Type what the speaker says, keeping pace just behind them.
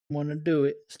wanna do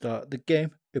it. Start the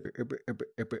game.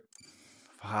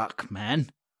 Fuck, man.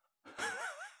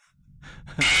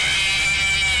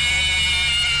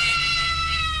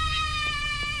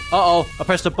 Uh-oh, I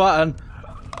pressed the button.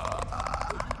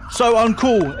 So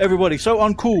uncool, everybody, so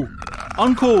uncool.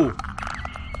 Uncool.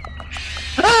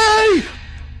 Hey!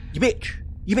 You bitch!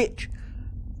 You bitch!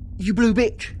 You blue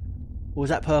bitch! Or was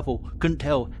that purple? Couldn't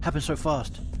tell. Happened so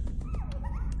fast.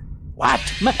 What?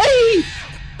 Hey!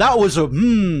 That was a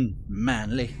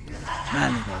manly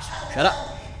guys. Shut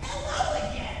up.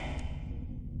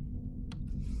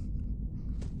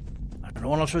 I don't know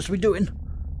what I'm supposed to be doing.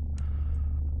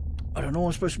 I don't know what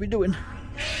I'm supposed to be doing.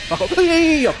 Fuck off.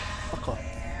 Fuck off.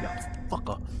 Yeah, fuck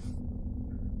off.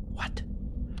 What?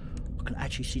 I can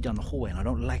actually see down the hallway and I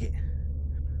don't like it.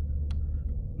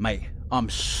 Mate, I'm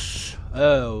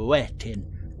sweating.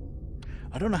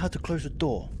 I don't know how to close the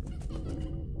door.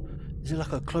 Is it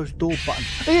like a closed door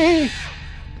button?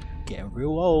 Getting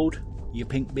real old, you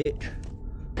pink bitch.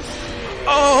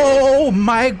 Oh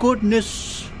my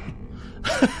goodness.